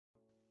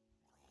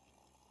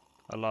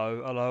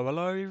Hello, hello,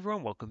 hello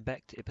everyone. Welcome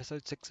back to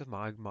episode 6 of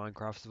my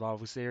Minecraft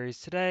survival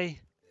series. Today,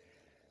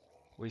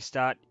 we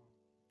start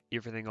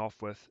everything off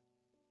with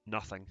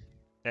nothing.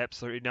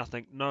 Absolutely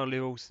nothing. No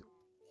levels.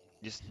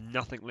 Just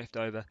nothing left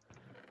over.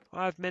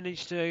 I've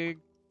managed to...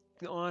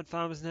 The iron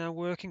farm is now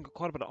working. Got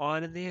quite a bit of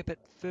iron in there. But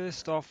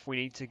first off, we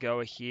need to go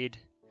ahead.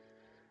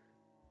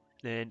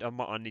 And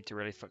I need to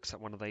really fix up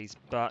one of these.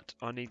 But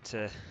I need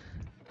to...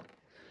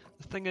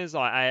 The thing is,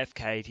 I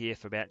AFK'd here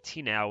for about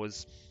 10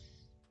 hours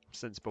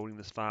since building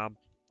this farm.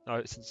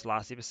 Oh, since the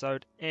last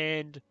episode.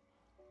 And...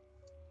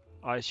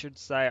 I should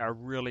say I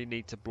really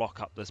need to block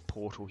up this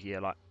portal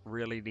here, like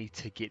really need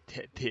to get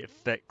that there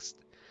fixed.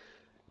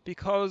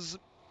 Because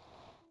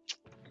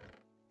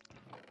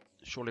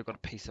surely I've got a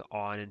piece of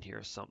iron in here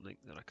or something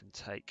that I can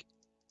take.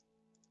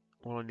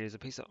 All I need is a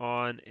piece of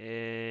iron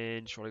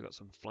and surely got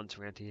some flint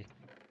around here.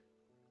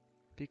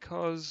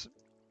 Because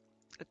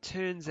it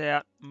turns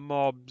out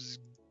mobs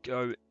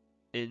go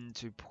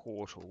into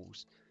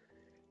portals.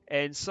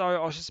 And so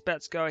I was just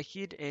about to go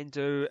ahead and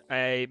do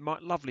a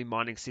lovely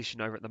mining session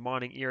over at the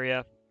mining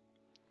area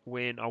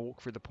when I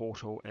walked through the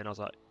portal and I was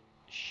like,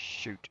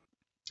 shoot.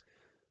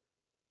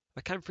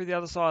 I came through the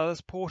other side of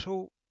this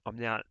portal.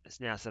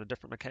 It's now at a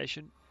different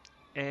location.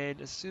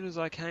 And as soon as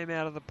I came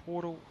out of the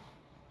portal,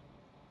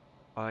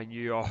 I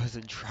knew I was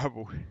in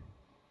trouble.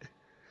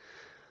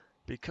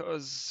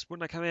 Because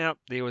when I came out,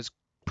 there was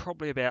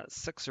probably about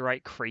 6 or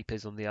 8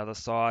 creepers on the other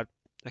side.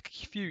 Like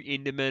a few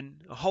endermen,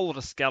 a whole lot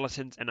of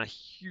skeletons, and a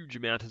huge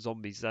amount of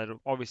zombies that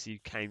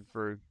obviously came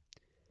through.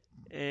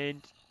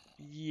 And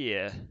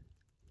yeah,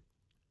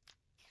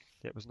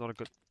 that was not a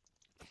good...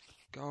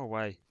 Go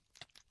away.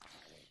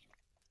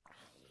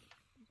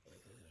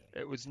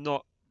 It was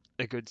not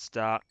a good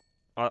start.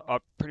 I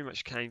pretty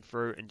much came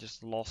through and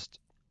just lost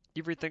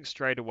everything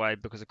straight away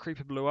because a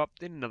creeper blew up,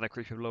 then another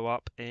creeper blew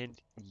up, and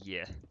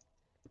yeah,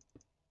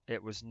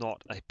 it was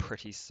not a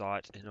pretty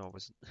sight. And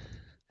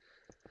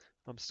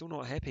I'm still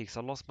not happy because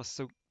I lost my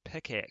silk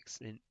pickaxe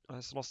and I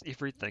just lost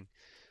everything.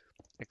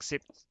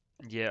 Except,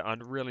 yeah, I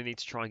really need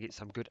to try and get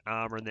some good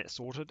armor and that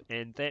sorted,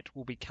 and that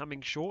will be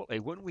coming shortly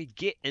when we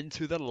get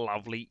into the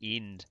lovely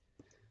end,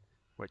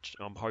 which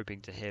I'm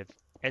hoping to have,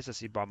 as I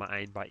said by my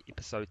aim, by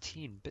episode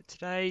 10. But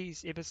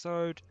today's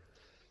episode,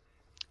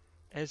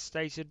 as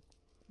stated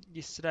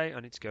yesterday,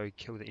 I need to go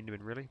kill the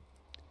Enderman really,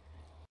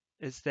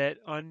 is that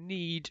I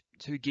need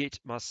to get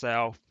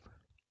myself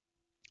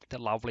the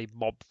lovely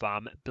mob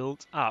farm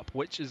built up,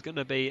 which is going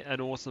to be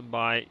an awesome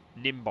by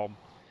Gnembon,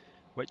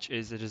 which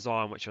is a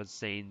design which I've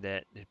seen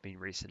that had been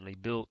recently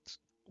built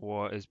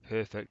or is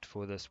perfect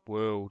for this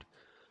world.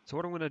 So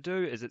what I'm going to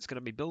do is it's going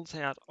to be built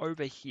out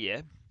over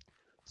here.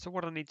 So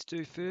what I need to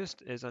do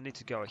first is I need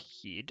to go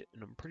ahead,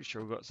 and I'm pretty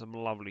sure we've got some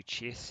lovely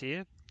chests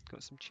here.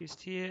 Got some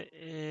chests here,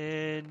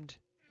 and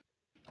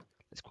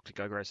let's quickly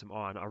go grab some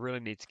iron. I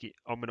really need to get...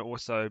 I'm going to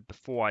also,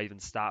 before I even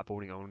start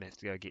building, I'm going to have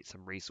to go get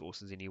some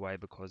resources anyway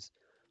because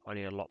I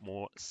need a lot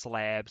more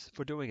slabs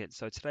for doing it.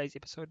 So today's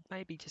episode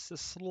may be just a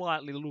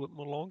little bit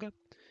more longer.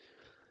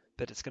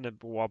 But it's going to...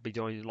 Well, I'll be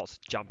doing lots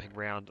of jumping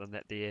around and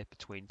that there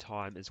between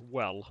time as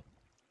well.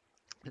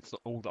 It's not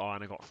all the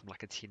iron I got from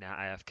like a 10-hour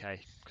AFK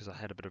because I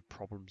had a bit of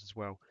problems as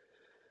well.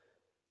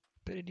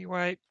 But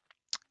anyway,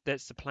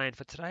 that's the plan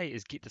for today,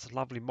 is get this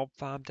lovely mob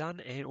farm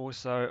done, and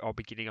also I'll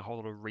be getting a whole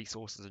lot of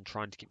resources and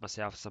trying to get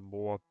myself some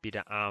more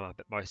better armor,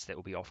 but most of that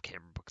will be off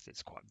camera because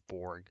it's quite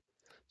boring.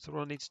 So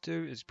what I need to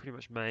do is pretty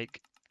much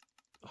make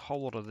a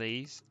whole lot of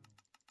these.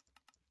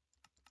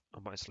 I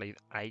might leave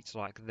 8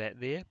 like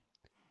that there.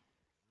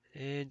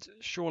 And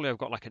surely I've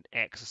got like an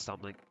axe or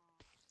something.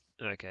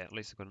 Okay, at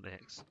least I've got an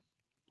axe.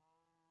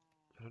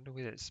 I don't know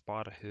where that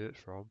spider hurt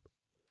from.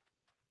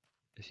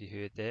 If you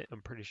heard that,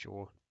 I'm pretty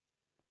sure.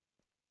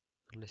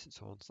 Unless it's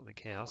on something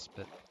else,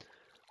 but...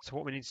 So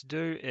what we need to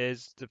do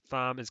is the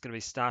farm is going to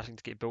be starting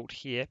to get built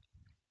here.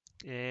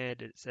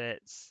 And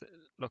it's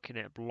looking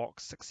at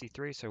block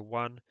 63. So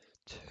 1,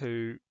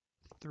 2,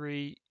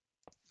 3,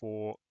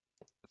 4,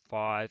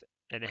 5,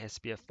 and it has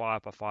to be a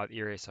 5 by 5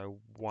 area. So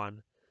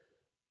 1,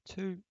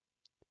 2.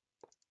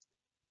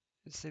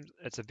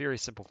 It's a very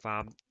simple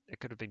farm. It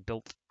could have been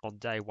built on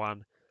day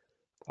 1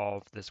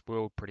 of this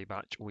world pretty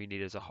much. All we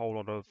need is a whole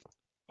lot of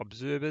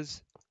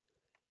observers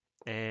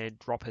and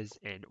droppers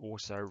and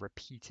also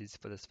repeaters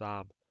for this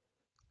farm.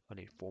 I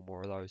need 4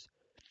 more of those.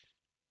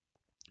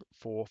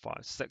 4, 5,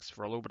 6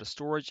 for a little bit of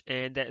storage,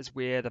 and that is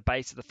where the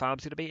base of the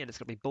farm's going to be, and it's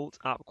going to be built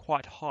up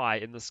quite high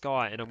in the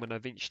sky, and I'm going to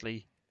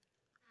eventually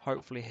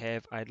hopefully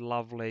have a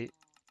lovely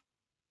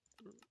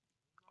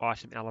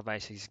item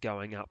elevators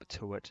going up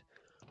to it.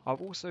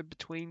 I've also,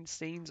 between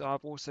scenes,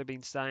 I've also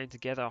been starting to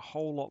gather a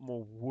whole lot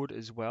more wood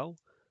as well,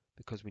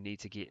 because we need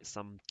to get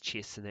some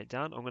chests and that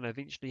done. I'm going to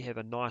eventually have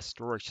a nice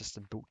storage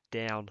system built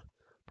down,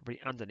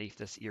 probably underneath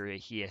this area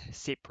here,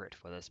 separate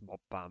for this mob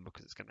farm,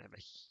 because it's going to have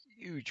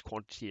a huge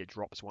quantity of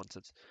drops once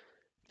it's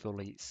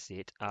fully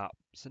set up.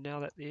 So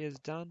now that there's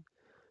done,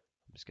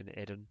 I'm just going to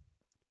add in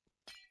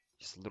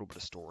just a little bit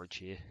of storage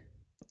here.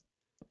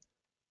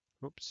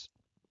 Oops.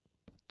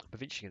 I'm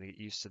eventually going to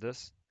get used to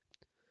this.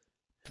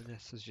 And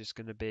this is just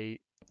going to be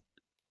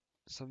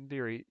some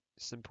very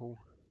simple.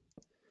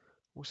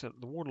 Also,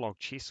 the waterlogged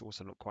chests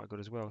also look quite good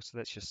as well. So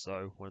that's just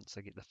so once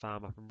I get the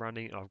farm up and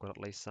running, I've got at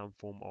least some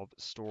form of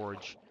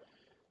storage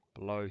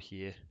below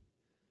here.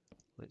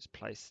 Let's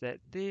place that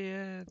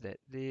there,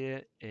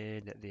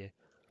 and that there.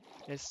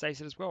 As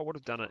stated as well, I would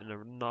have done it in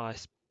a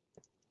nice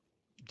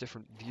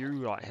different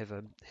view, like have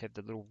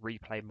the little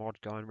replay mod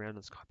going around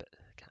and Skype it.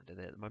 Can't do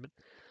that at the moment.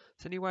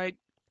 So anyway,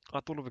 I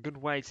thought of a good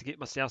way to get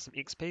myself some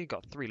XP.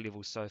 Got 3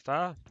 levels so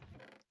far.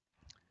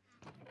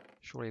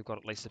 Surely I've got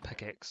at least a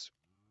pickaxe.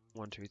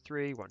 1, 2,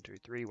 3, 1, 2,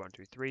 3, 1,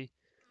 2, 3.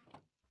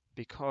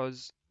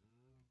 Because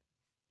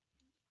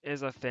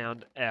as I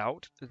found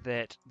out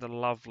that the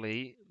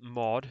lovely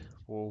mod,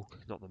 well,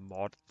 not the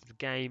mod, the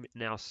game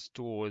now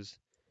stores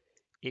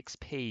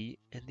XP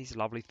in these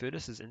lovely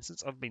furnaces. And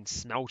since I've been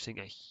smelting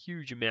a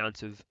huge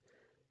amount of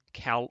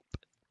kelp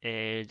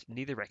and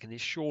netherrack,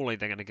 and surely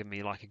they're going to give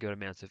me like a good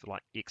amount of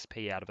like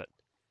XP out of it.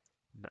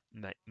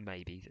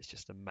 Maybe it's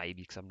just a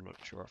maybe because I'm not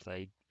sure if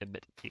they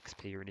emit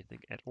XP or anything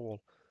at all.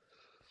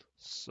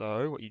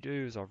 So what you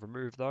do is I've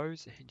removed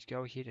those and you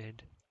go ahead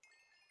and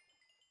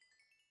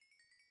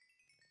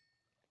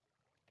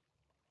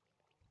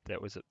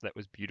that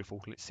was beautiful.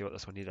 Let's see what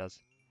this one here does.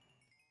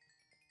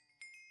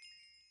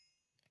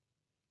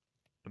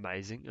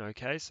 Amazing.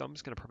 Okay, so I'm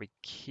just going to probably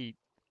keep.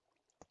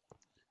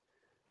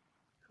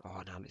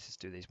 Oh no, let's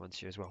just do these ones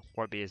here as well.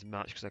 Won't be as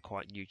much because they're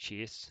quite new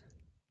chests.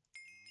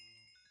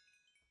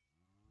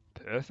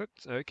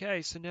 Perfect.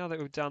 Okay, so now that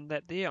we've done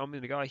that there, I'm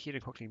going to go ahead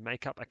and quickly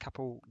make up a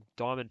couple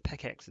diamond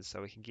pickaxes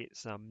so we can get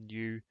some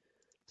new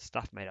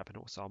stuff made up, and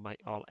also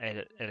I'll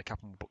add a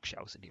couple more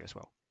bookshelves in here as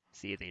well.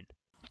 See you then.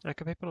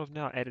 Okay, people, have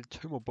now added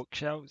 2 more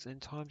bookshelves,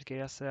 and time to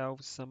get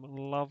ourselves some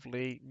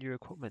lovely new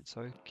equipment.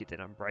 So get that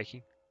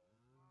unbreaking.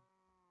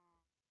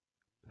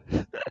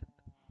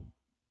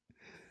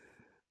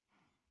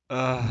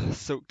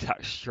 Silk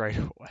touch straight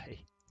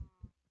away.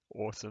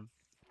 Awesome.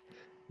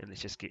 And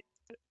let's just get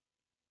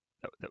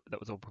that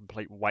was all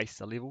complete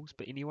waste of levels.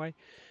 But anyway,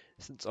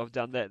 since I've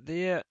done that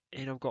there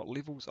and I've got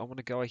levels, I want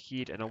to go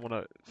ahead and I want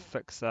to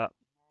fix up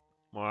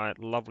my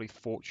lovely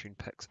fortune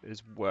picks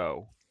as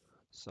well.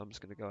 So I'm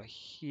just going to go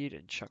ahead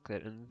and chuck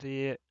that in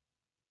there.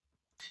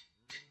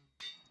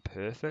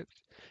 Perfect.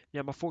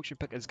 Now my fortune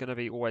pick is going to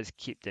be always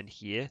kept in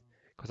here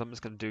because I'm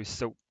just going to do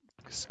silk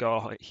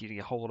sky hitting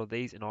a whole lot of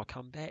these and I'll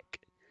come back.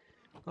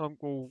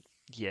 Well,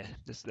 yeah,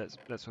 that's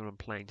what I'm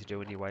planning to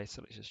do anyway.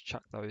 So let's just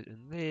chuck those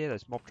in there,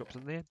 those mob drops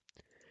in there.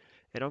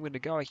 And I'm going to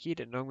go ahead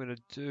and I'm going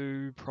to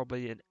do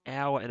probably an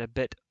hour and a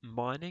bit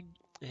mining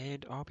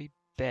and I'll be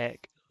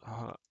back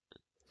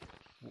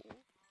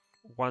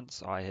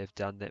once I have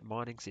done that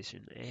mining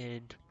session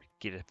and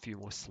get a few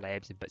more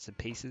slabs and bits and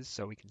pieces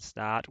so we can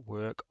start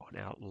work on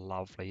our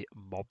lovely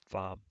mob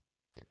farm.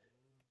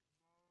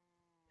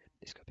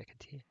 Let's go back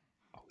into here.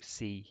 I'll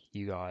see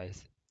you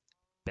guys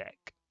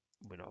back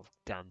when I've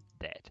done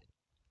that.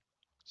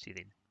 See you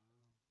then.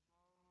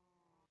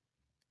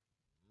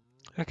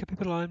 Okay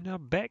people, I'm now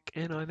back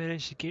and I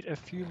managed to get a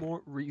few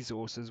more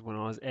resources when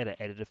I was at it.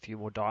 Added a few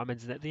more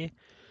diamonds in that there.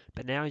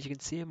 But now as you can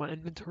see in my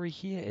inventory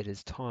here, it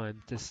is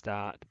time to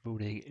start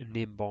building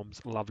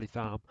Gnembon's lovely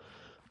farm.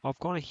 I've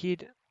gone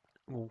ahead,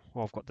 well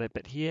I've got that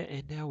bit here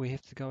and now we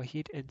have to go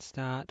ahead and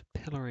start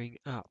pillaring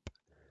up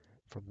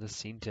from the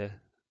center.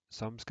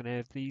 So I'm just going to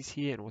have these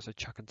here and also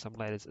chuck in some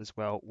ladders as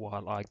well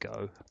while I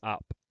go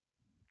up.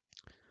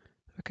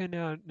 Okay,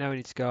 now we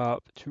need to go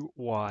up to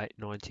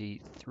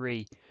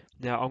Y93.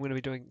 Now I'm going to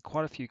be doing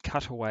quite a few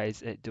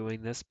cutaways at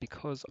doing this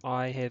because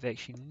I have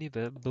actually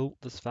never built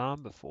this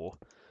farm before.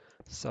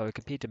 So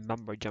compared to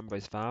Mumbo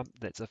Jumbo's farm,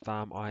 that's a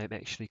farm I am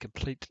actually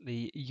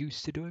completely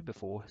used to doing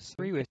before. So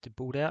we have to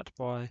build out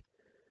by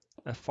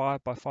a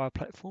 5x5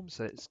 platform,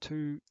 so it's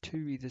two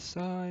either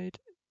side,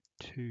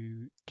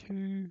 2,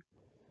 2,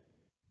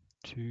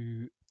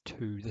 2,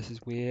 2. This is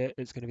where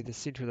it's going to be the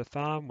center of the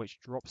farm, which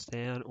drops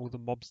down all the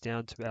mobs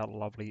down to our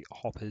lovely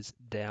hoppers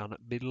down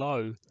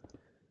below.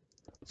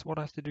 So what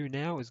I have to do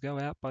now is go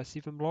out by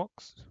 7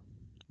 blocks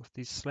with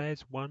these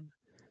slabs. 1,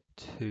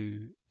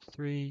 2,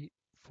 3,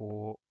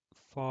 4,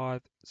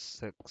 5,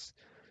 6,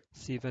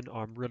 7.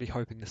 I'm really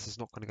hoping this is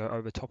not going to go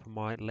over top of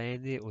my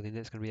land there, or then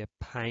that's going to be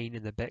a pain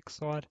in the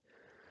backside.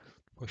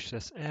 Push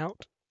this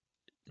out,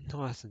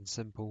 nice and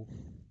simple.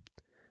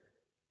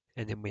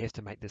 And then we have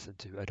to make this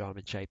into a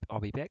diamond shape. I'll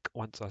be back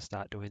once I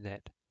start doing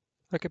that.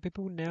 Okay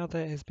people, now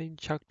that has been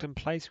chucked in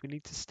place, we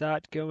need to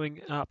start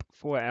going up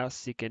for our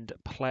second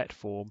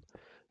platform.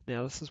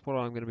 Now this is what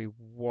I'm going to be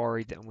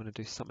worried that I'm going to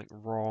do something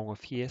wrong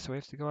with here. So we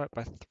have to go up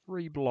by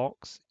 3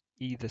 blocks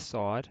either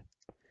side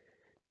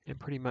and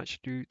pretty much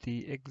do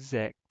the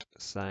exact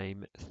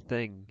same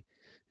thing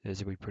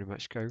as we pretty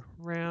much go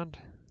round.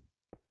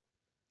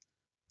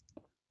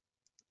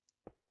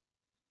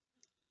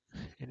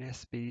 And it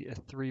has to be a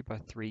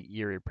 3x3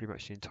 area pretty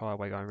much the entire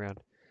way going around.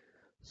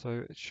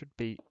 So it should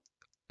be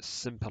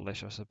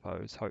simple-ish, I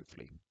suppose,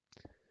 hopefully.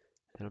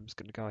 And I'm just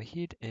going to go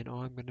ahead and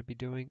I'm going to be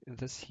doing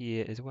this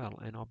here as well,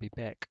 and I'll be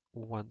back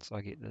once I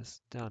get this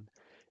done.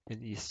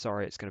 And yes,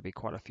 sorry, it's going to be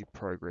quite a few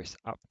progress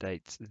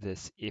updates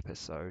this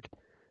episode.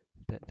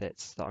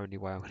 That's the only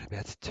way I'm going to be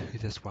able to do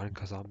this one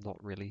because I'm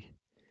not really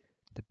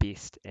the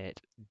best at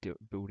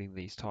building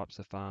these types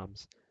of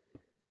farms.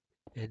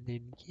 And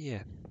then,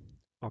 yeah,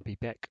 I'll be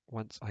back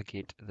once I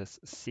get this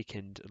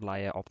second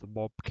layer of the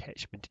mob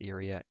catchment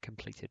area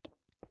completed.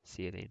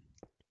 See you then.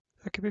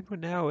 Okay, people,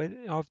 now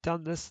I've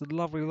done this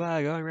lovely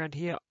layer going around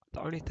here.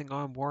 The only thing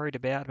I'm worried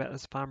about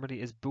this farm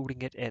really is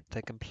building it at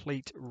the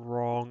complete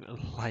wrong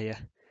layer.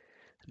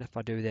 And if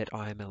I do that,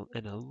 I am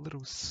in a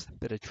little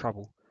bit of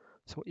trouble.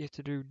 So what you have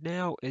to do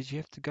now is you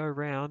have to go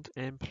around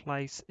and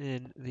place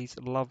in these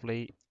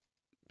lovely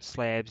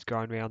slabs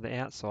going around the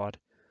outside.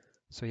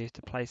 So you have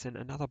to place in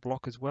another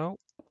block as well.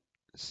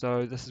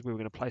 So this is where we're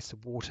going to place the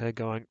water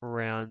going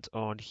around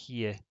on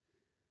here.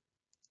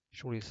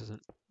 Surely this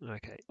isn't...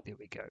 Okay, there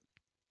we go.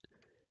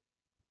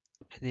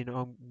 And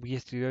then we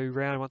have to go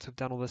around once we've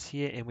done all this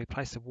here and we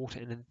place the water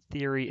and in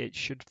theory it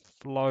should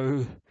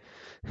flow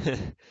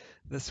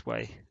this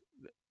way.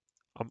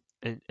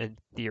 In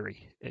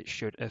theory it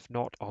should. If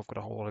not, I've got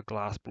a whole lot of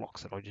glass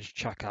blocks that I'll just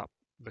chuck up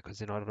because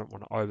then I don't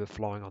want it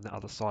overflowing on the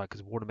other side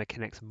because water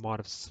mechanics might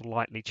have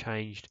slightly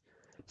changed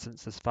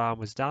since this farm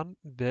was done,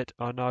 but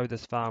I know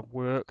this farm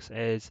works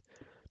as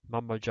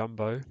Mumbo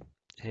Jumbo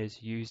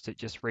has used it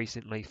just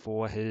recently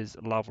for his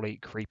lovely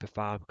creeper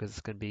farm because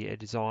it's going to be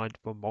designed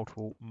for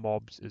multiple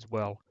mobs as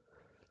well,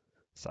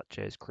 such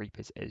as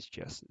creepers as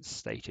just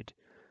stated.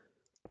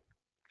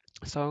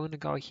 So I'm going to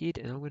go ahead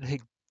and I'm going to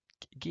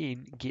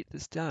again get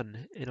this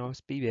done and I'll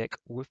be back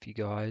with you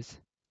guys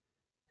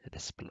in a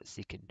split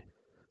second.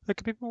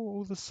 Okay people,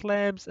 all the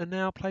slabs are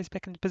now placed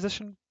back into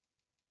position,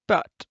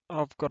 but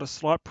I've got a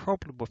slight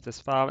problem with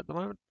this farm at the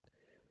moment.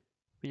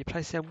 When you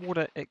place down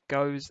water it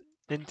goes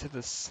into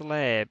the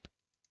slab,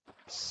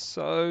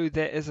 so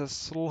there is a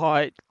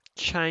slight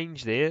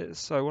change there.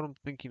 So what I'm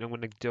thinking I'm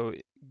going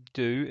to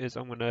do is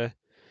I'm going to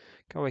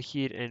go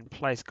ahead and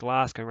place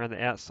glass going around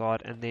the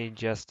outside and then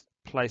just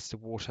place the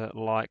water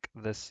like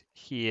this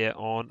here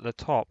on the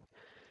top.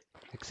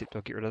 Except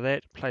I'll get rid of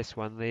that, place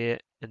one there,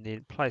 and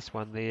then place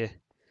one there,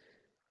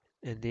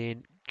 and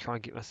then try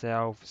and get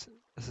myself,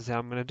 this is how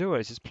I'm going to do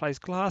it, is just place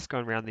glass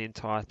going around the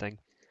entire thing.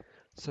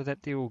 So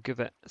that there will give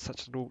it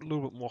such a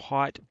little bit more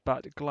height,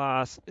 but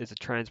glass is a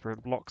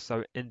transparent block,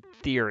 so in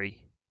theory,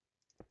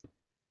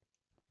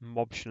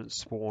 mob shouldn't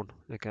spawn.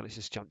 Okay, let's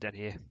just jump down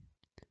here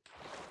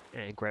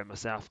and grab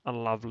myself a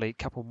lovely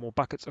couple more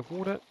buckets of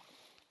water.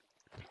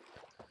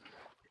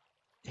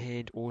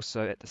 And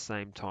also at the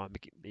same time,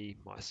 get me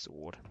my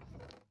sword.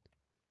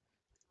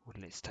 Well,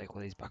 let's take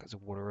all these buckets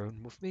of water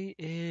in with me,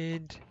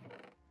 and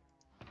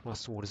my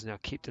sword is now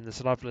kept in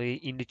this lovely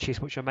ender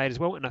chest which I made as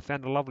well, and I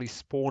found a lovely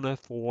spawner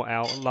for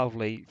our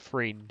lovely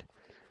friends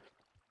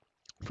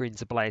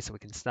ablaze, so we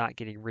can start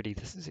getting ready.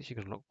 This is actually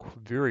going to look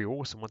very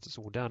awesome once it's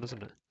all done,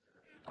 isn't it?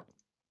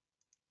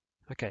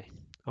 Okay,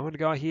 I'm going to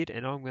go ahead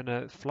and I'm going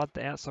to flood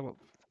the outside with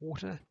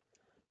water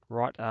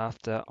right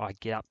after I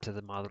get up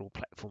to my little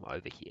platform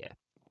over here.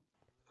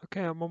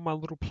 Okay, I'm on my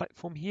little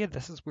platform here.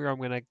 This is where I'm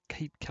going to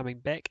keep coming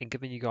back and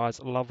giving you guys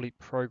lovely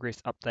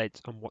progress updates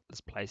on what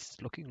this place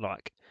is looking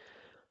like.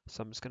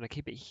 So I'm just going to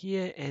keep it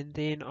here, and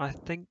then I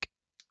think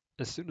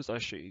as soon as I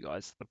show you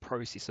guys the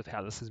process of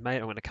how this is made,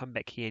 I'm going to come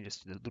back here and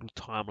just do a little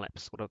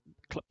time-lapse sort of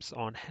clips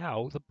on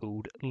how the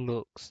build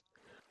looks.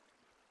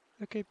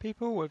 Okay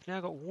people, we've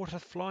now got water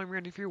flowing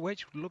around everywhere,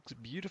 which looks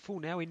beautiful.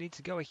 Now we need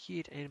to go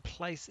ahead and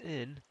place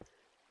in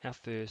our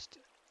first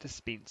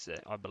dispenser.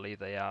 I believe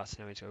they are. So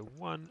now we need to go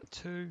 1,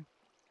 2,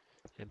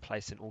 and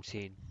place in all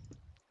 10.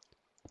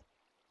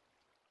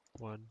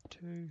 1,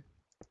 2.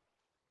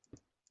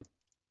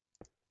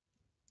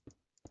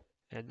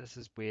 And this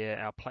is where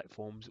our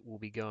platforms will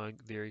be going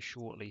very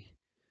shortly.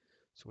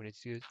 So we need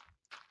to do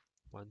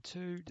 1,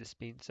 2,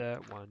 dispenser,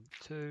 1,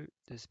 2,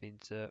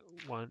 dispenser,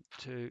 1,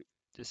 2,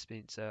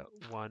 dispenser,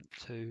 1,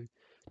 2,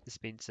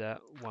 dispenser,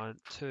 1,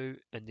 2,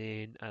 and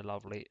then a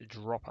lovely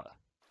dropper.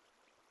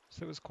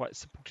 So it was quite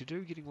simple to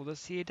do, getting all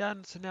this here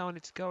done. So now I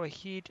need to go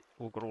ahead.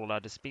 We've got all our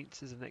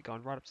dispensers and that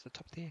going right up to the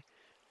top there.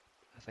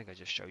 I think I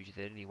just showed you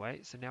that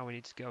anyway. So now we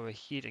need to go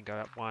ahead and go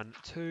up 1,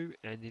 2,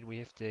 and then we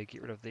have to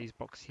get rid of these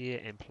blocks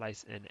here and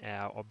place in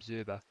our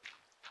observer.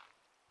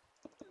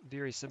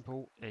 Very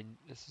simple, and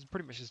this is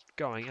pretty much just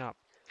going up.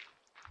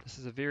 This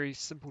is a very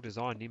simple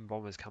design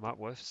Gnembon has come up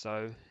with,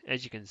 so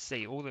as you can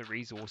see, all the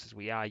resources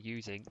we are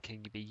using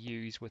can be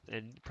used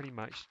within pretty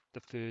much the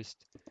first,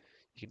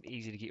 you can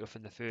easily get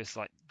within the first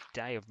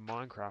day of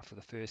Minecraft, or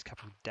the first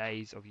couple of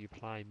days of you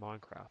playing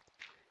Minecraft,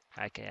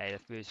 aka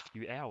the first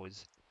few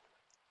hours.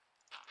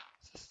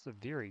 So this is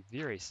a very,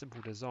 very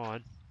simple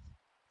design.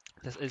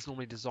 This is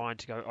normally designed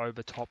to go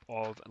over top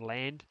of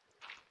land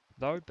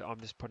though, but I'm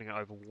just putting it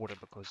over water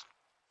because,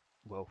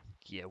 well,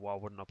 yeah, why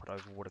wouldn't I put it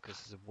over water, because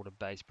it's a water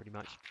base pretty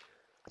much.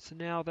 So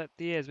now that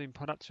there has been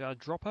put up to our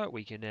dropper,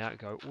 we can now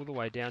go all the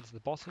way down to the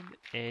bottom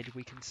and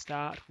we can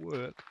start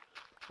work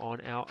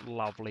on our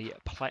lovely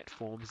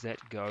platforms that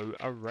go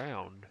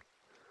around.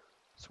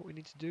 So what we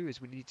need to do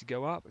is we need to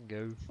go up and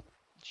go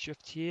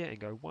shift here and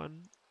go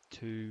 1,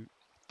 2,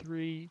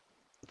 3,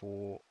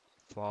 4,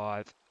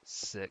 5,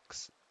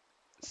 6,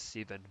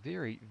 7.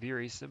 Very,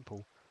 very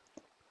simple.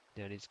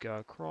 Now I need to go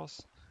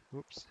across.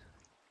 Whoops.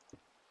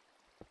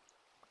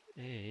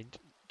 And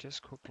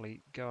just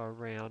quickly go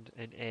around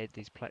and add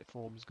these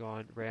platforms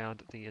going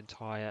around the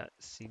entire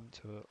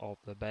center of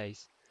the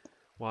base.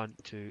 1,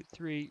 2,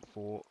 3,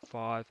 4,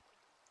 5,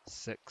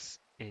 6,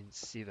 and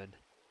 7.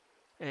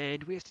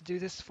 And we have to do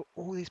this for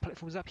all these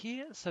platforms up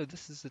here. So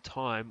this is the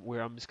time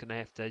where I'm just going to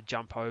have to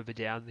jump over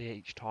down there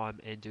each time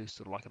and do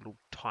sort of like a little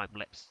time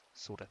lapse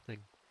sort of thing.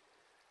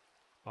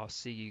 I'll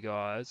see you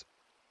guys.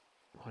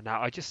 Oh, no,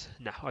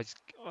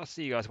 I'll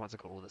see you guys once I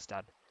got all this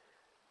done.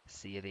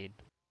 See you then.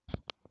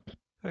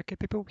 Okay,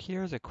 people,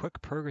 here is a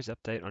quick progress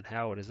update on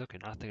how it is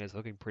looking. I think it's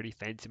looking pretty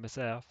fancy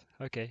myself.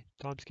 Okay,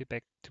 time to get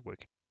back to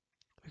work.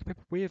 Okay,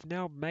 people, we have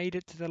now made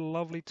it to the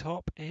lovely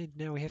top, and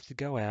now we have to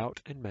go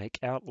out and make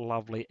our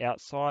lovely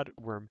outside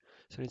room.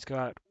 So let's go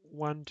out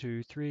 1,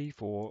 2, 3,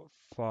 4,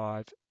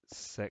 5,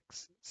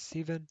 6,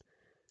 7,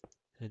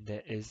 and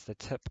that is the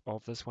tip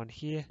of this one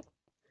here.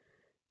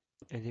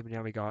 And then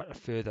now we got a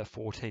further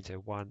 14. So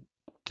 1,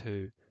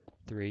 2,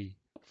 3,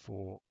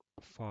 4,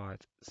 5,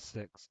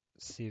 6,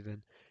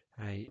 7,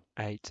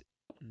 8,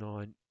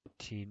 9,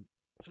 10,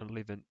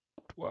 11,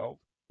 12,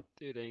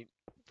 13,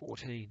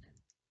 14.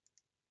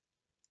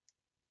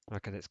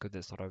 Okay, that's good.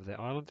 That's not over the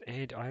island.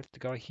 And I have to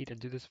go ahead and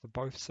do this for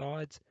both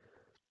sides.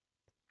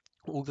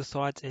 All the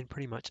sides, and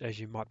pretty much as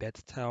you might be able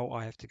to tell,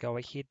 I have to go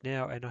ahead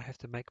now and I have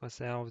to make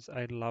myself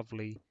a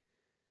lovely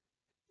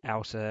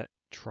outer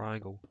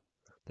triangle.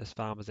 This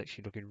farm is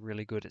actually looking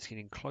really good. It's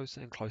getting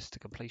closer and closer to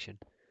completion.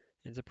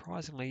 And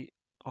surprisingly,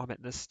 I'm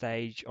at this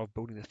stage of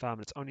building the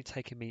farm. It's only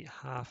taken me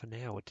half an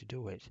hour to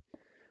do it,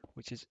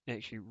 which is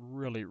actually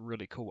really,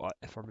 really cool.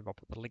 If I remember, I'll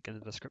put the link in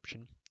the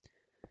description.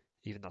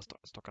 Even though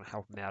it's not going to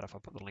help me out if I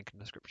put the link in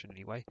the description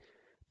anyway.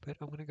 But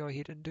I'm going to go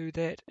ahead and do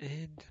that.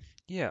 And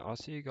yeah, I'll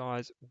see you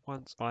guys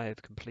once I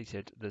have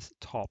completed this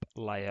top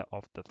layer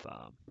of the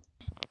farm.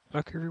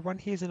 Okay everyone,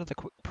 here's another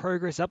quick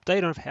progress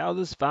update on how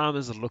this farm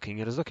is looking.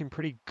 It is looking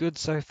pretty good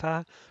so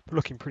far, but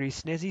looking pretty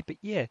snazzy. But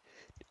yeah,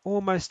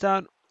 almost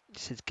done.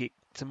 Just have to get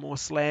some more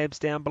slabs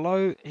down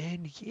below,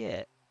 and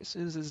yeah, as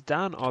soon as it's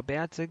done, I'll be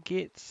able to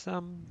get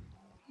some,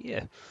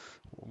 yeah,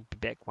 we'll be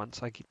back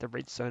once I get the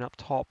redstone up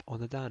top on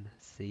the done.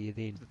 See you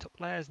then. The top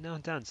layer is now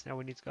done, so now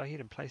we need to go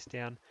ahead and place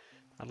down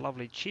a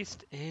lovely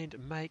chest and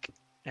make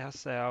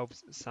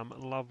ourselves some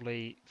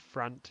lovely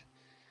front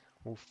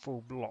or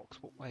full blocks.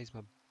 What way's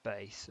my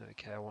base?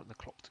 Okay, I want the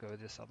clock to go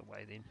this other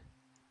way then.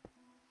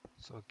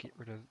 So I'll get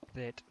rid of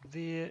that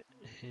there,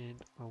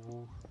 and I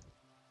will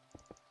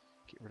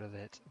get rid of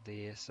that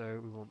there. So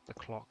we want the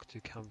clock to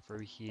come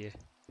through here.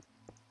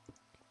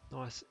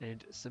 Nice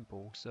and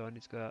simple. So I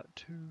need to go out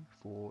 2,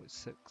 4,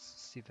 6,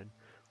 7.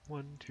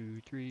 1,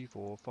 2, 3,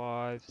 4,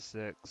 5,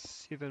 6,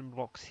 7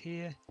 blocks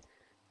here.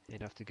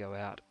 And I have to go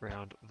out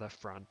around the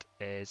front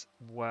as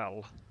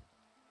well.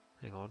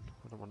 Hang on,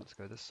 I don't want it to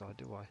go this side,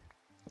 do I?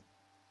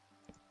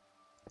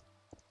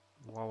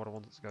 Why would I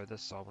want it to go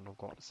this side when I've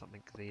got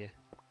something there?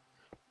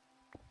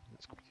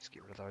 Let's just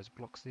get rid of those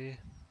blocks there.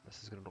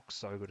 This is going to look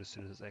so good as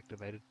soon as it's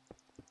activated.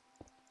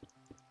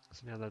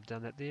 So now that I've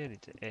done that there, I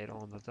need to add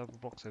on the double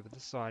blocks over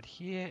this side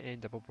here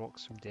and double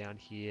blocks from down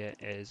here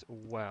as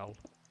well.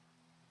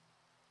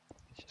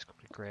 Let's just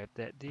quickly grab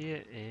that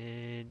there,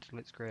 and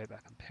let's grab our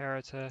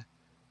comparator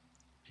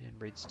and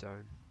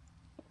redstone.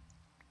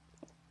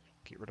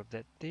 Get rid of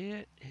that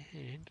there,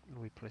 and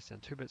we place down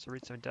 2 bits of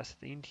redstone dust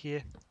at the end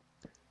here.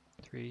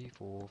 3,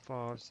 4,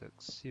 5, 6,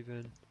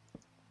 7.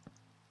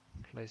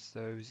 Place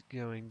those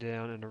going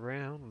down and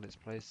around. Let's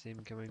place them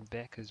going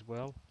back as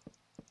well.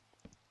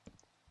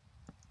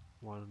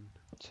 1,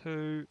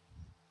 2.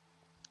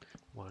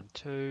 1,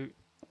 2.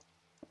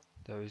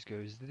 Those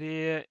goes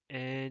there,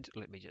 and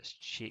let me just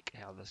check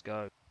how this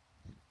goes.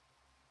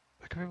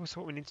 Okay, so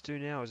what we need to do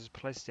now is just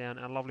place down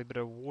our lovely bit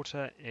of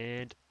water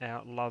and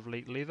our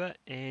lovely lever,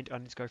 and I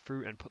need to go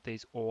through and put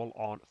these all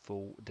on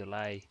full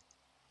delay.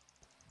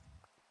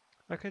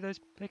 Okay,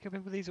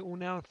 these are all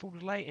now on full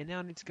delay, and now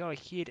I need to go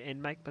ahead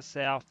and make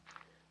myself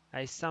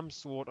some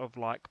sort of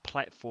like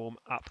platform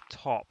up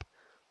top.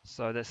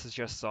 So this is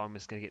just so I'm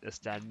just going to get this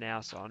done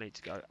now, so I need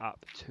to go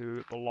up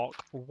to block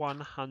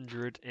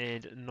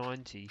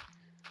 190.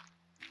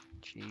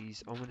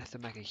 Jeez, I'm going to have to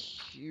make a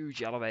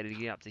huge elevator to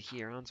get up to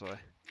here, aren't I?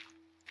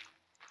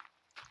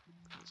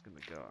 It's going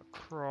to go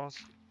across.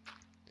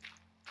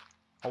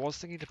 I was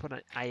thinking to put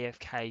an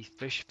AFK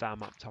fish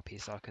farm up top here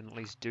so I can at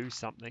least do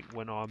something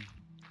when I'm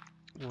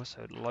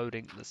also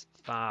loading this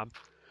farm,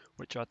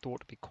 which I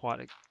thought would be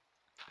quite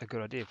a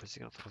good idea. For a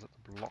second I thought I was at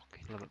the block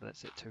limit,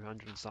 that's at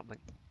 200 and something.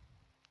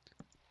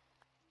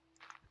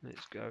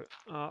 Let's go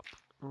up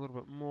a little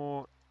bit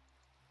more.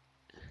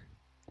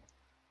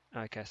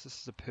 Okay, so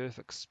this is a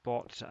perfect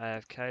spot to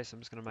AFK, so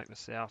I'm just going to make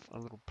myself a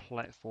little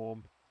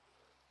platform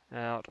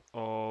out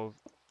of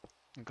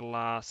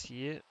glass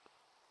here.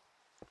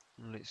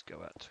 And let's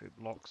go out 2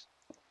 blocks.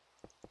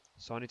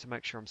 So I need to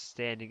make sure I'm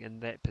standing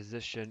in that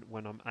position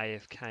when I'm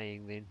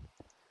AFKing then.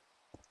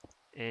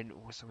 And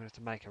also I'm going to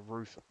have to make a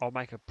roof. I'll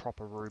make a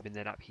proper room in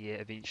that up here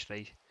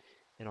eventually.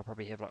 And I'll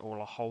probably have like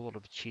a whole lot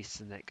of chests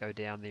and that go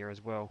down there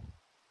as well.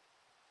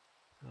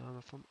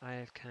 If I'm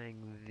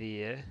AFKing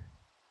there,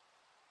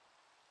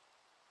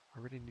 I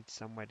really need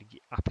some way to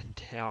get up and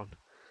down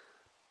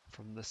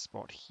from this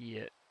spot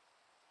here.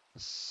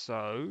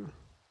 So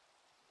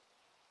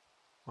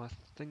I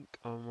think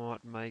I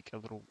might make a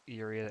little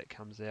area that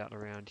comes out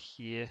around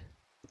here.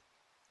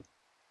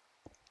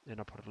 And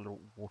I'll put a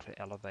little water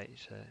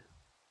elevator.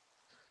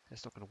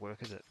 That's not going to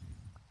work, is it?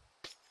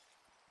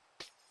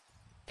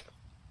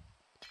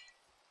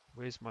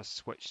 Where's my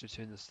switch to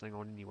turn this thing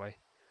on anyway?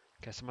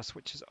 Okay, so my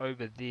switch is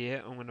over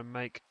there. I'm going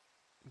to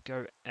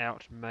go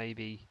out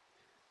maybe,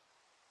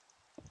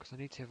 because I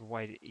need to have a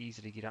way to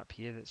easily get up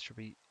here. That should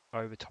be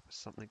over top of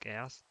something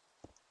else.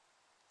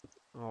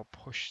 I'll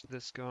push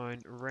this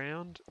going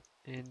around,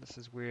 and this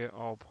is where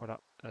I'll put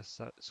up a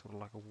sort of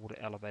like a water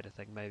elevator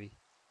thing maybe.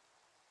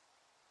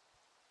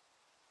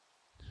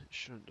 It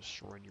shouldn't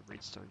destroy any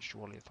redstone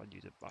surely if I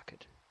use a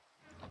bucket.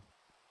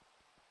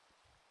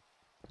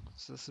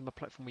 So this is my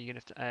platform where you're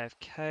going to have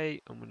to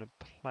AFK. I'm going to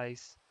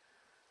place...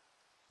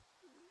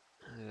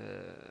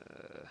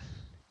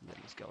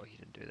 let's go ahead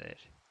and do that.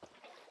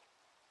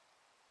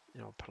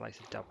 And I'll place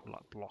a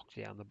double block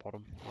down the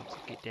bottom once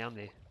I get down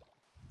there.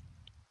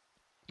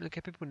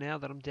 Okay people, now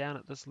that I'm down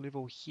at this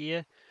level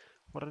here,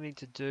 what I need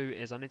to do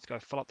is I need to go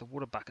fill up the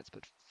water buckets,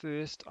 but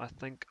first I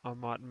think I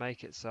might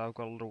make it so I've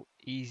got a little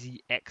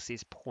easy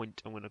access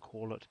point, I'm going to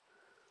call it.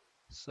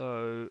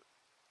 So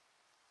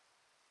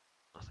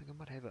I think I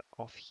might have it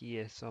off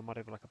here, so I might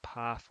have like a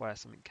pathway or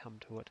something come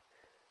to it.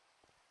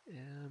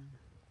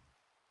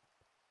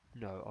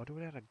 No, I'll do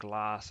it out of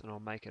glass and I'll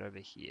make it over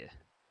here.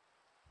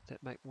 Does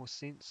that make more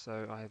sense?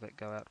 So I have it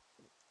go out.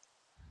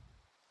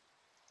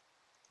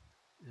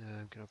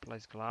 Can I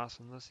place glass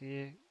on this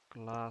here?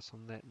 Glass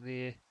on that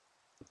there.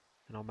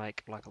 And I'll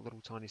make like a little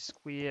tiny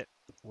square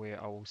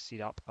where I will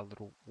set up a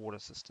little water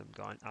system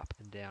going up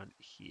and down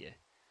here.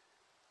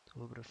 A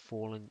little bit of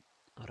falling.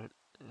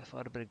 If I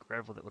had a bit of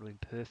gravel that would have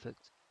been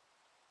perfect.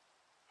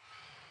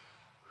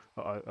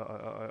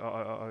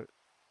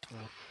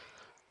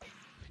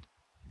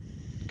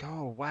 Go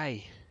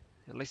away.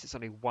 At least it's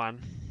only one.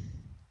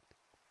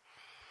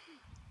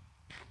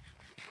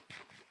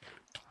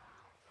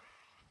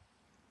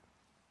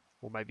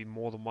 Or maybe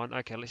more than one.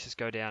 Okay, let's just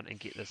go down and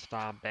get this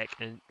farm back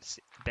and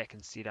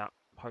set up.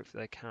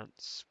 Hopefully they can't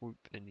swoop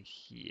in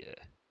here.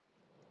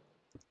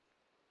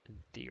 In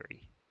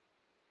theory.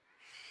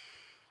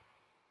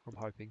 I'm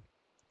hoping.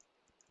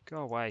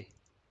 Go away.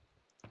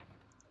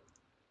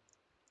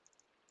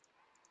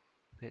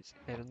 Let's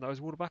add in those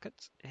water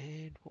buckets.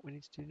 And what we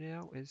need to do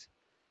now is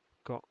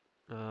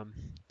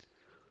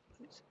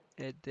let's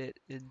add that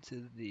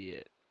into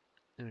there.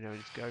 And now we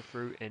just go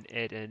through and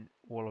add in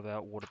all of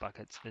our water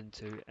buckets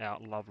into our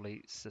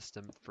lovely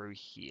system through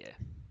here.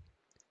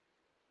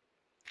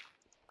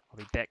 I'll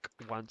be back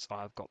once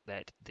I've got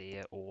that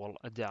there all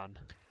done.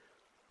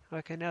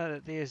 Okay, now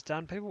that there's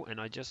done, people, and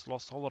I just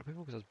lost a whole lot of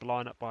people because I was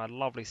blown up by a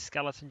lovely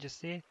skeleton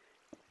just there.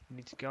 We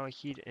need to go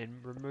ahead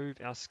and remove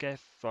our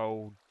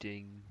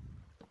scaffolding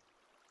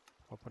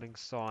by putting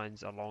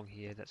signs along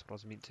here. That's what I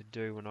was meant to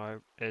do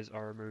as I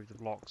remove the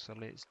blocks. So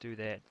let's do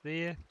that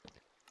there.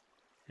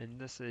 And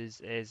this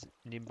is, as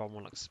Gnembon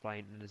will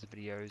explain in his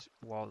videos,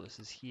 while this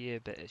is here,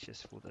 but it's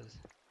just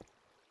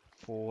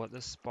for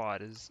the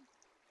spiders.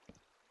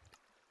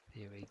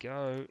 There we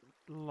go.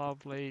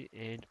 Lovely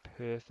and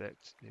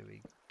perfect. There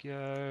we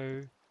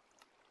go.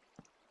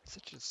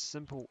 Such a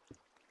simple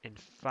and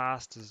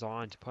fast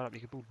design to put up.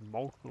 You can build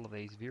multiple of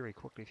these very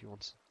quickly if you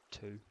want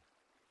to.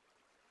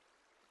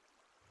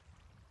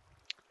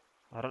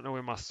 I don't know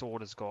where my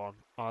sword has gone.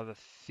 I have a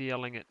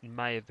feeling it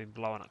may have been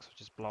blown up, so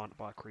just blown up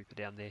by a creeper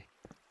down there.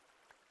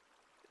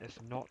 If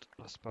not,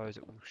 I suppose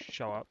it will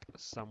show up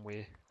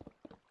somewhere.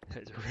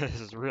 This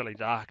is really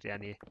dark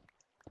down here.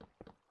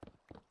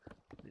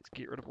 Let's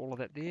get rid of all of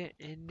that there.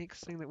 And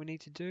next thing that we need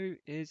to do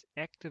is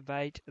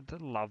activate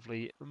the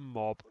lovely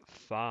mob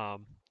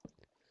farm.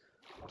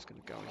 I'm just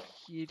going to go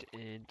ahead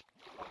and...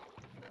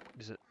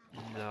 Is it?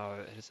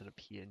 No, it doesn't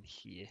appear in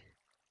here.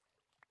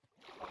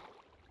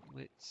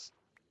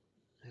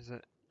 Is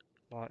it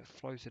like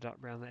floated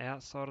up around the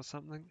outside or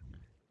something?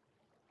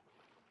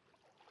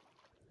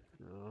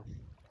 Oh,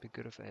 be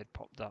good if it had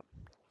popped up.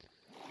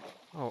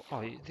 Oh,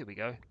 yeah, there we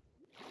go.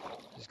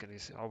 Just gonna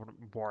say, I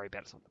wouldn't worry about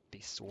it. It's not the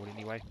best sword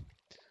anyway.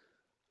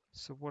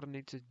 So what I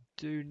need to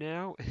do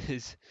now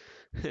is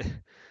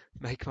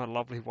make my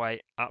lovely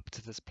way up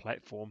to this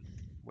platform,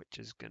 which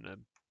is gonna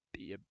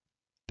be a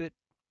bit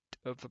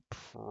of a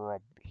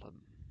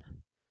problem.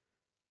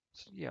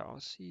 So yeah, I'll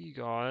see you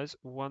guys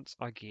once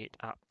I get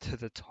up to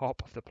the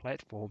top of the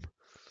platform.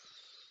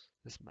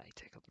 This may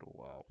take a little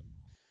while.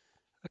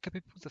 Okay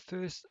people, the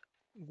first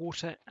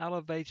water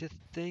elevator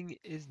thing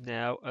is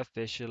now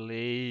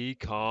officially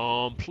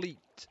complete.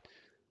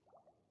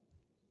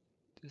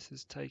 This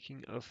is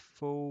taking a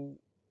full...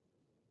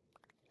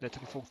 That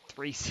took a full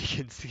 3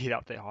 seconds to get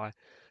up that high.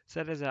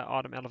 So that is our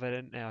item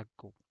elevator. Our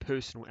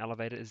personal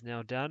elevator is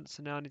now done.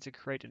 So now I need to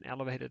create an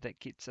elevator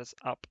that gets us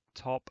up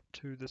top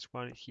to this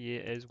one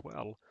here as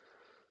well.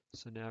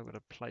 So now I've got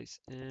to place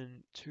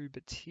in 2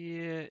 bits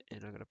here,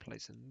 and I've got to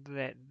place in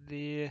that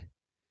there.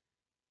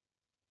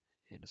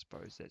 And I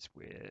suppose that's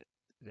where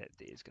that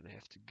there is going to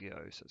have to go.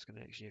 So it's going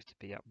to actually have to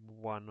be up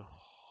 1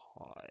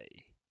 high.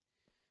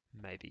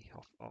 Maybe.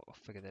 I'll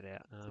figure that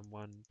out.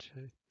 1,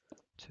 2,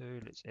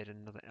 2. Let's add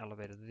another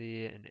elevator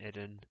there and add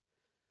in.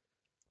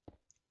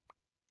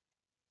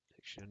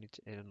 Actually, I need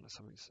to add in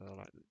something so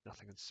like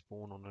nothing can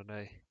spawn on it,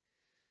 eh?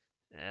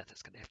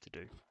 That's going to have to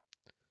do.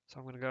 So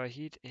I'm going to go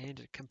ahead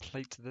and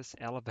complete this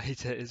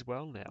elevator as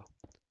well now.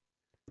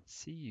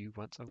 See you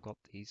once I've got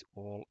these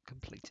all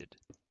completed.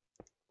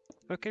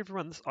 Okay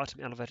everyone, this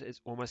item elevator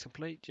is almost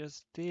complete.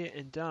 Just there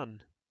and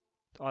done.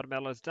 The item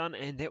elevator is done,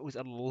 and that was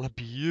a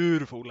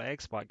beautiful lag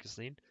spike just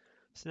then.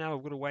 So now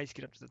I've got a way to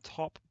get up to the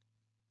top,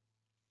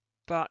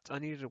 but I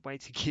needed a way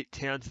to get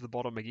down to the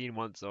bottom again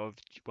once I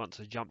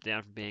jumped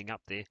down from being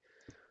up there.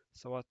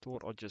 So I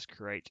thought I'd just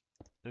create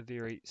a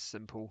very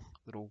simple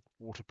little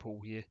water pool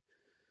here.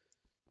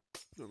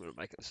 I'm going to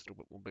make this a little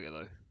bit more bigger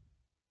though.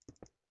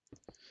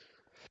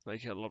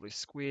 Make it a lovely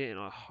square, and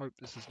I hope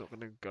this is not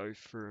going to go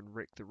through and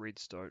wreck the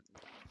redstone.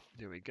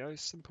 There we go,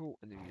 simple,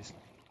 and then you just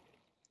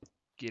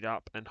get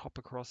up and hop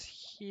across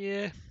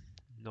here.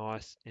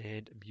 Nice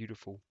and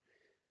beautiful.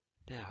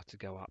 Now to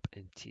go up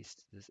and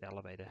test this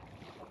elevator.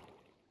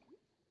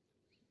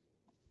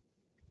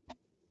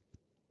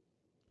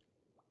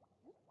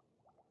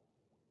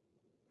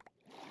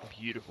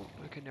 Beautiful.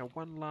 Okay, now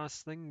one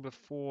last thing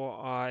before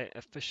I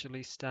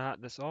officially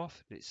start this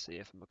off. Let's see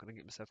if I'm not going to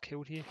get myself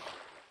killed here.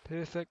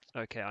 Perfect.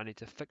 Okay, I need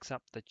to fix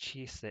up the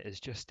chest that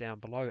is just down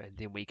below, and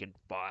then we can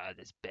fire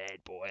this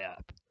bad boy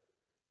up.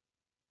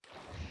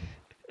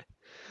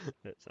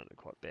 That sounded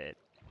quite bad.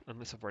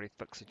 Unless I've already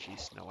fixed the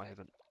chest. No, I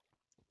haven't.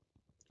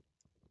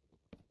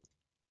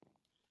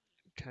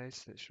 Okay,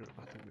 so that should,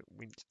 I think it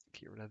went,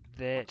 get rid of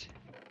that.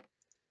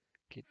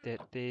 Get that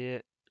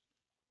there.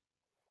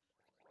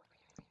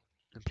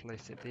 And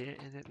place it there,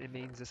 and that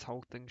means this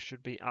whole thing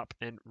should be up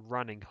and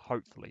running,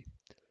 hopefully.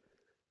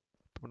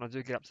 But when I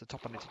do get up to the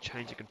top, I need to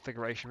change the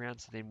configuration around,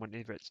 so then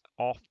whenever it's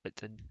off,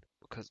 it's in,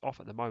 because off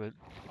at the moment,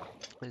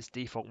 its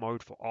default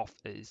mode for off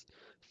is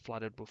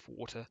flooded with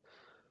water,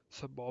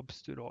 so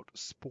mobs do not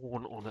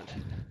spawn on it.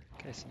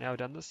 Okay, so now I've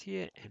done this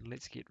here, and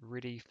let's get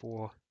ready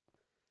for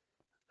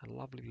a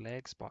lovely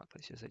lag spike.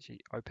 Let's just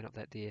actually open up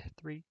that there.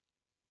 3,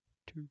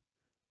 2,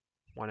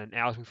 1, an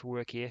hour's worth of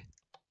work here.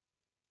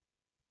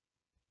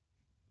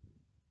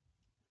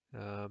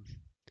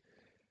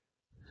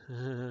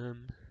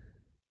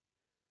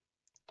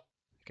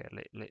 Okay,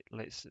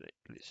 let's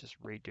just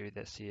redo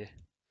this here.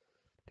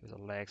 There was a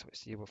lag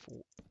switch here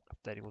before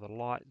updating all the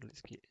light.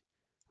 Let's get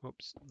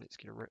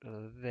rid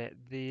of that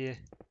there.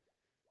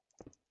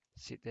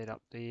 Set that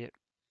up there.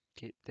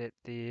 Get that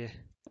there.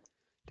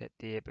 That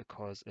there,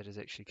 because it is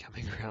actually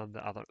coming around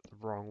the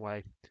wrong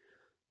way.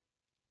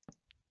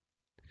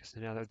 So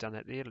now that we've done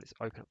that there, let's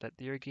open up that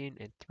there again.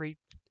 And 3,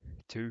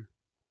 2,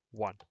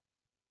 1.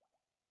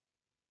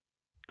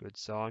 Good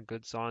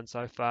sign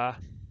so far.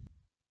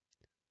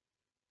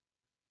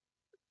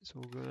 It's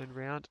all going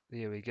round.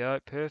 There we go,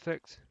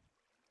 perfect.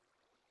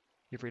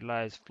 Every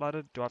layer is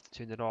flooded. Do I have to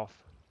turn it off?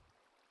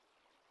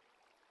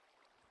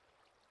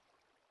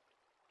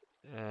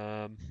 Do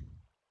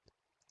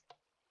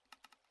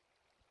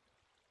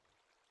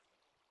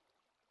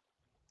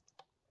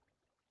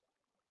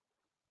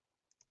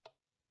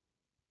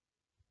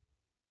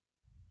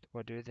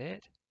I do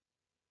that?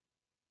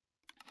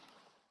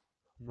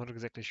 I'm not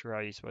exactly sure how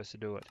you're supposed to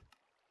do it.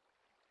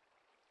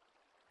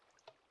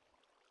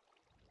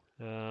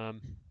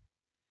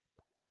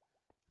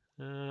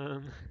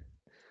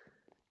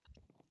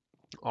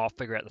 I'll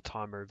figure out the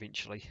timer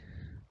eventually.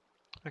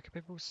 Okay,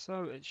 people,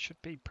 so it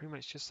should be pretty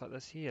much just like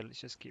this here. Let's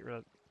just get rid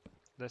of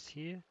this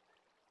here.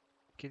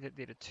 Get it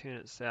there to turn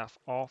itself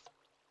off.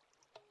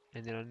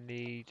 And then I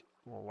need,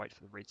 well, wait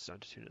for the redstone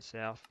to turn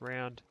itself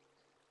round.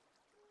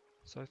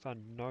 So far,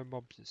 no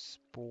mobs have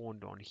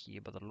spawned on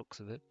here by the looks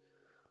of it.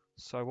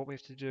 So what we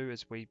have to do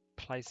is we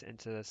place it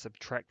into the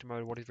subtract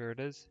mode, whatever it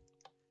is.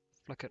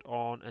 Flick it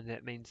on, and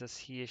that means this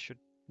here should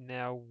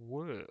now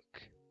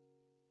work.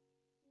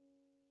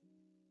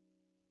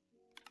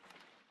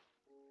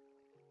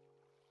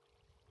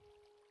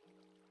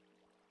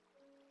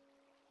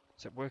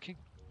 Is it working?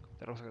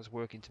 That looks like it's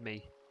working to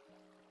me.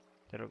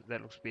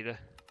 That looks better.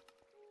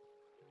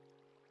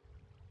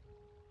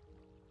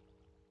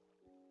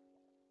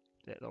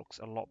 That looks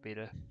a lot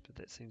better, but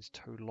that seems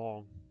too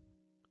long.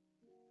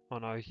 Oh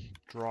no,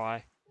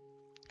 dry.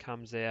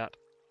 Comes out.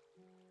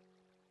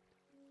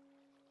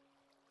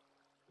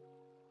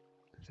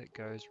 That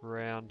goes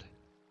round.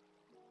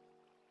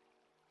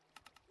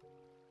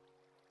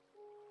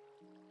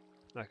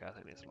 Okay, I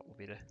think that's a lot more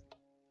better.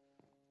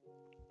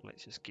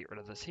 Let's just get rid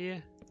of this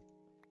here.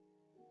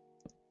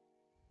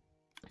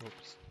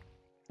 Oops.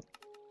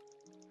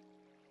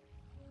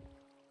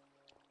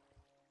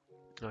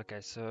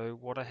 Okay, so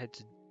what I had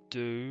to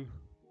do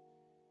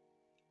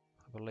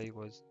I believe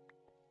was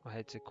I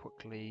had to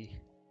quickly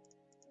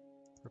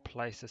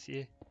replace this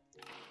here.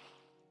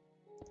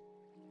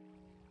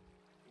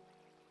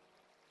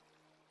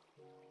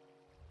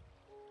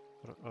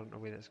 I don't know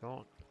where that's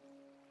gone.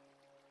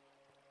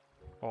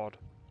 Odd.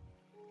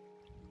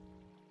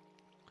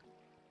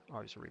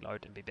 I'll just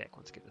reload and be back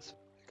once I get this.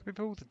 Okay,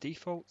 people, the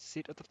default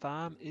set of the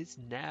farm is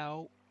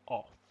now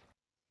off.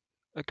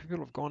 Okay,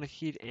 people, I've gone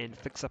ahead and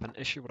fixed up an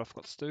issue what I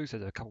forgot to do, so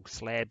there's a couple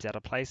slabs out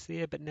of place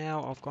there, but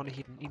now I've gone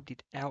ahead and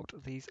emptied out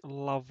these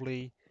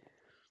lovely,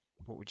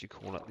 what would you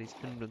call it, these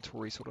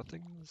inventory sort of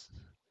things.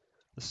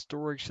 The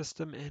storage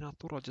system, and I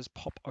thought I'd just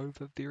pop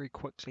over very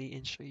quickly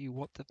and show you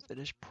what the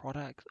finished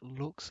product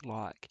looks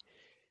like.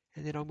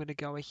 And then I'm going to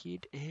go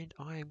ahead and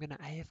I am going to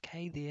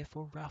AFK there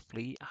for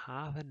roughly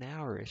half an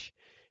hour-ish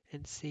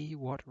and see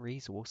what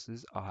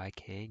resources I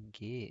can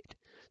get.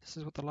 This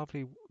is what the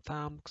lovely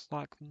farm looks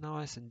like,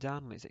 nice and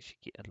done. Let's actually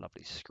get a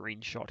lovely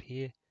screenshot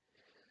here.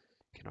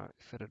 Can I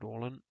fit it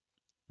all in?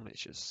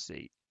 Let's just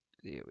see.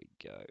 There we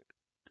go.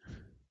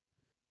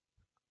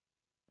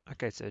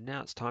 Okay, so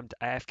now it's time to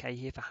AFK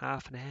here for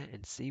half an hour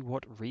and see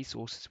what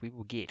resources we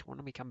will get.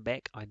 When we come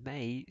back, I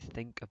may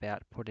think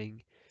about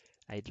putting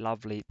a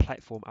lovely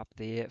platform up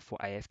there for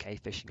AFK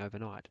fishing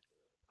overnight.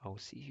 I'll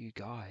see you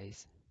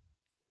guys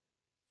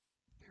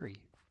very,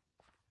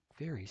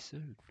 very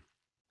soon.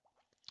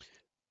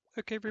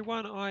 Okay,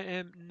 everyone, I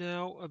am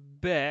now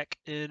back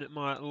in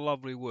my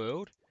lovely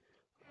world.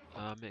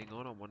 Hang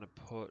on, I want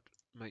to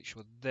make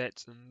sure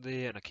that's in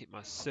there, and I keep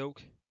my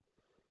silk.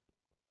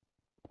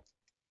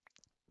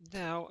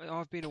 Now,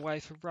 I've been away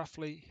for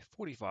roughly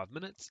 45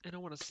 minutes, and I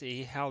want to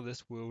see how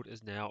this world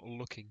is now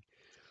looking,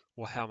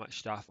 or how much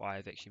stuff I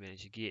have actually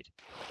managed to get.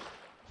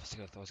 I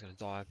thought I was going to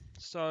die.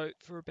 So,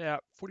 for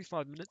about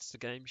 45 minutes, the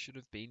game should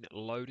have been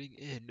loading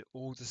in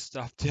all the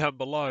stuff down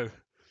below.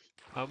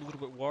 I'm a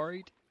little bit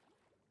worried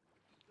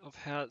of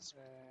how it's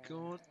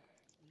gone.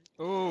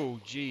 Oh,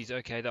 geez,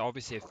 okay, they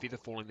obviously have feather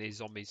falling, these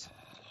zombies.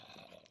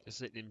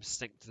 Just let them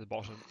sink to the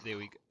bottom. There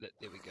we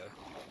go.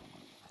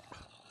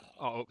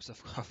 Oh, oops, I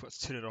forgot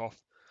to turn it off.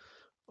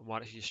 I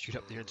might actually just shoot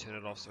up there and turn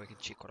it off so I can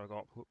check what I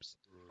got. Whoops.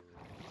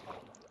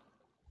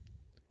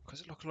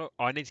 Because look,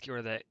 I need to get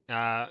rid of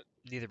that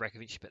near the rack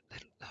eventually,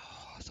 but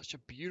such a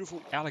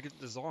beautiful, elegant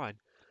design.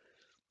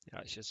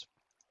 Yeah, it's just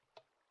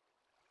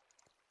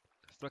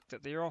flick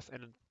that there off,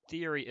 and in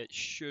theory it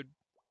should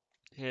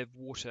have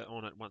water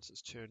on it once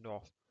it's turned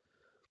off.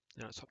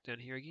 Now let's hop down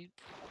here again.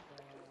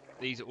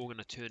 These are all going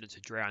to turn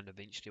into drowned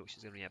eventually, which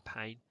is going to be a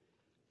pain.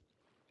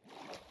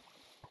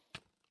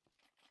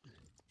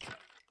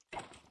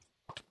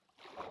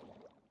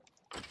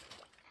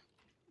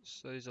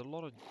 So there's a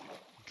lot of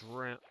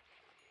drown.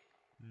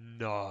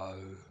 No.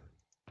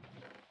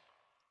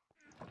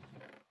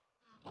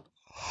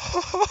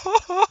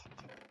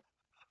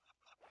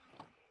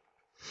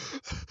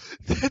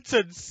 That's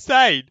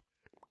insane.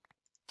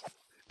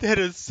 That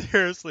is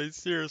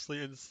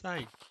seriously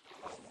insane.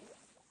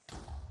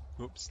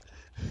 Oops.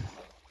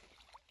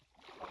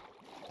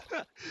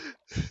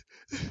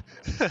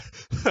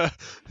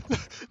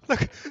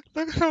 look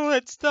at all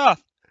that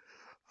stuff.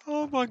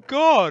 Oh my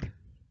god.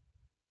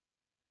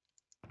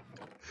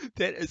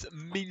 That is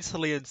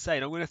mentally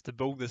insane. I'm gonna have to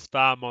build this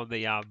farm on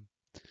the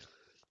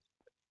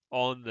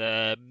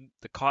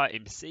Kaya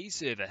MC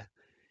server.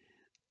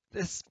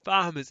 This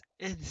farm is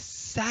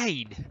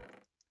insane.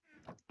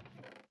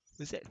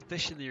 There's that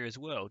fish in there as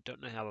well.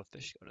 Don't know how the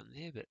fish got in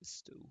there, but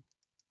still.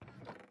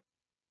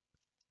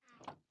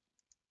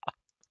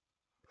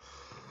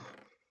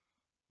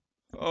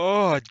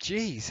 Oh,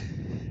 jeez.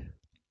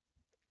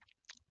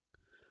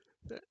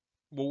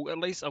 Well, at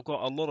least I've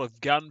got a lot of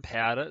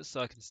gunpowder,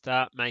 so I can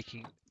start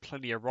making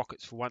plenty of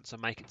rockets for once I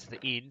make it to the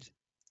end.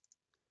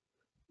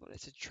 Well,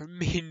 that's a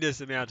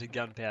tremendous amount of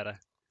gunpowder.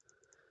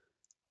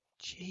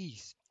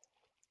 Jeez.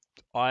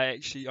 I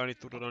actually only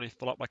thought it'd only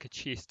fill up like a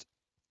chest.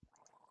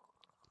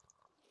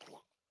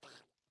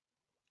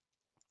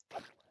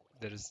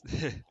 That is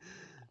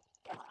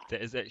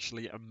that is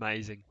actually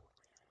amazing.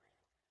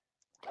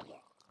 I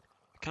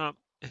can't.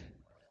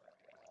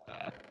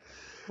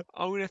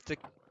 I'm gonna have to.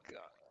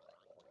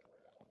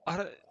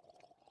 I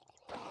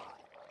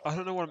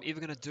don't know what I'm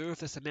ever gonna do with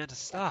this amount of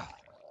stuff.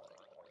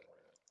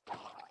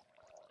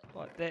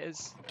 Like that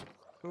is.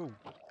 Ooh,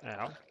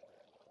 ow.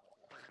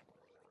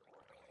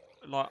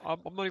 Like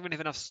I'm not even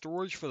have enough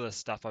storage for this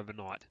stuff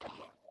overnight.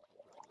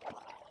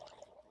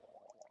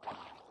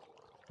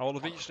 I will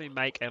eventually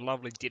make a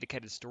lovely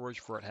dedicated storage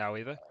for it,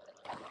 however,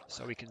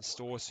 so we can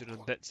store certain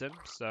bits in.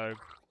 So,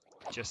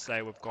 just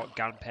say we've got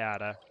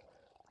gunpowder,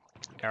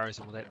 arrows,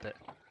 and all that, but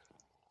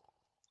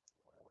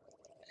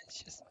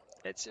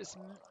it's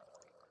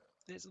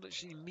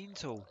literally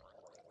mental.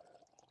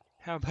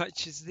 How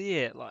much is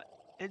there? Like,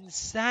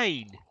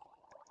 insane.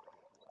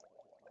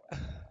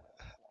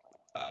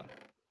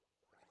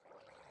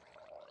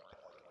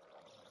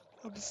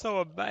 I'm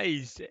so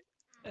amazed.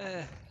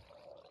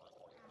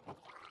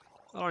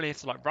 I only have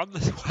to like run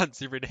this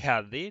once every now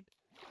and then.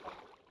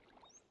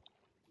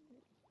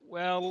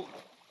 Well,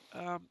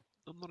 I'm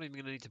I'm not even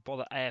going to need to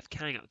bother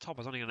AFKing at the top.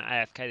 I was only going to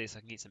AFK this so I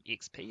can get some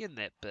XP in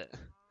that bit.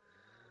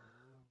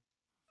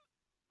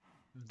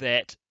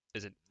 That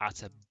is an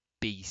utter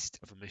beast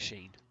of a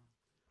machine.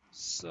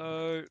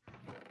 So,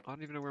 I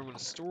don't even know where I'm going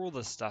to store all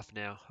this stuff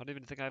now. I don't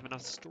even think I have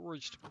enough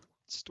storage to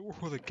store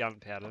all the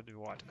gunpowder. I don't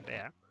know why I took it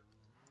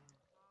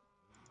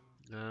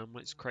out.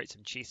 Let's create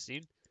some chests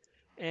in.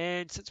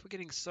 And since we're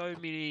getting so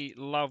many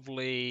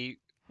lovely...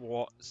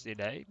 What's their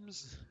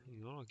names?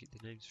 Hang on, I'll get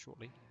their names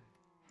shortly.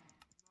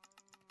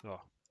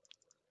 Oh.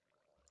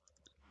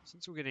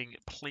 Since we're getting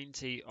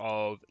plenty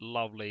of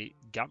lovely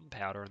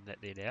gunpowder in that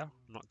there now.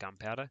 Not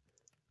gunpowder.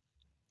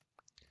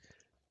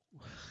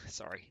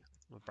 Sorry.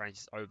 My brain's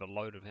just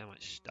overloaded of how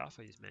much stuff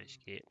I just managed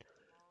to get.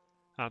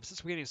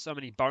 Since we're getting so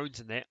many bones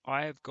in that,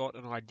 I have got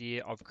an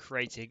idea of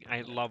creating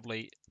a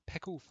lovely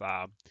pickle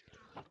farm.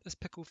 This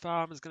pickle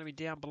farm is going to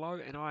be down below,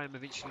 and I am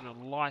eventually going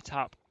to light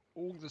up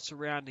all the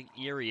surrounding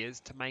areas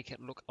to make it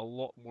look a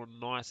lot more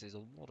nice. There's a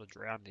lot of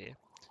drowned here.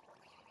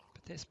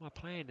 But that's my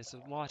plan, is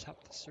to light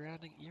up the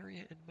surrounding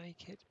area and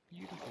make it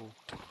beautiful.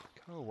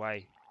 Go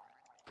away.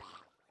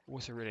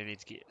 Also really need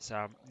to get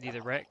some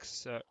netherracks,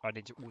 so I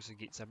need to also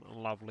get some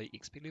lovely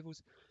XP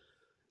levels.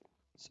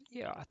 So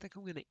yeah, I think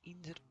I'm going to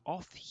end it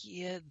off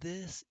here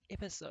this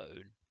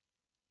episode.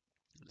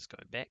 Let's go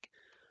back.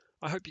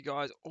 I hope you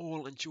guys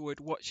all enjoyed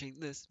watching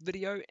this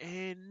video,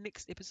 and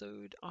next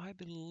episode I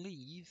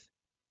believe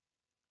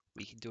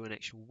we can do an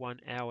actual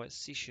 1 hour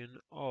session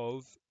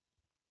of,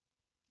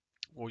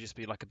 or just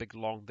be like a big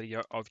long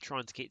video of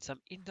trying to get some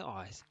ender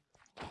eyes.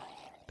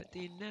 But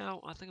then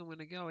now I think I'm going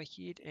to go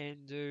ahead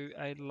and do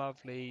a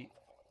lovely...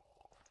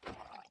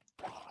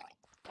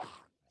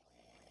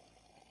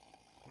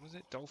 What is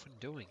that dolphin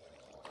doing?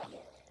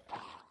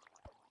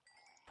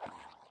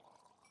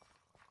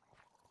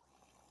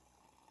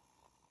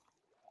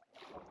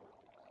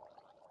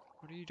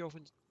 What are you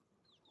dolphins?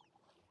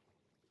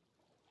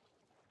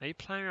 Are you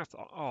playing around?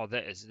 Oh,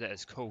 that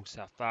is cool.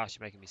 So fast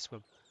you're making me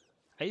swim.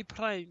 Are you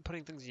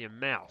putting things in your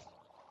mouth?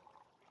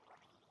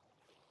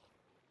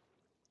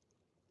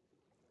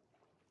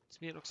 To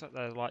me it looks like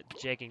they're like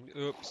jagging.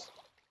 Oops.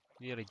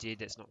 Nearly dead.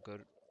 That's not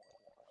good.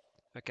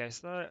 Okay,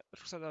 so it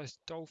looks like those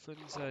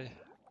dolphins are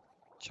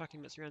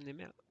chucking bits around their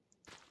mouth.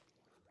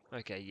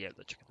 Okay, yeah,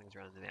 they're chucking things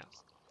around their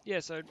mouths.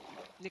 Yeah, so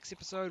next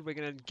episode we're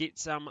going to get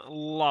some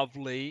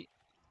lovely...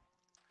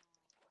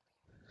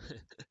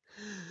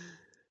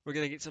 We're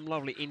going to get some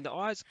lovely ender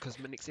eyes, because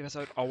my next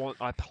episode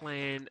I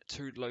plan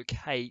to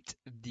locate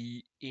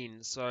the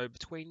end. So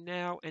between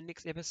now and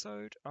next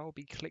episode, I'll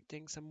be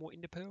collecting some more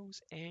ender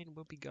pearls, and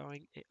we'll be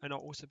going, and I'll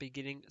also be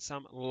getting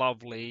some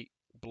lovely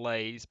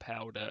blaze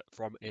powder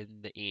from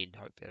in the end.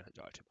 Hopefully I don't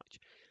die too much.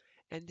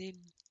 And then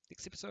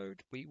next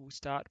episode, we will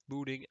start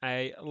building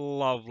a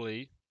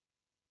lovely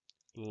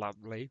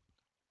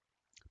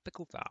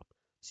pickle farm.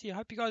 So yeah, I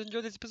hope you guys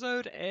enjoyed this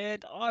episode,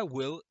 and I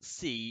will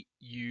see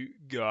you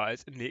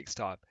guys next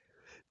time.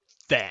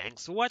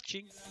 Thanks for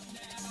watching.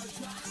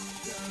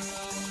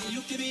 You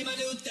can be my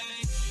new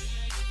thing.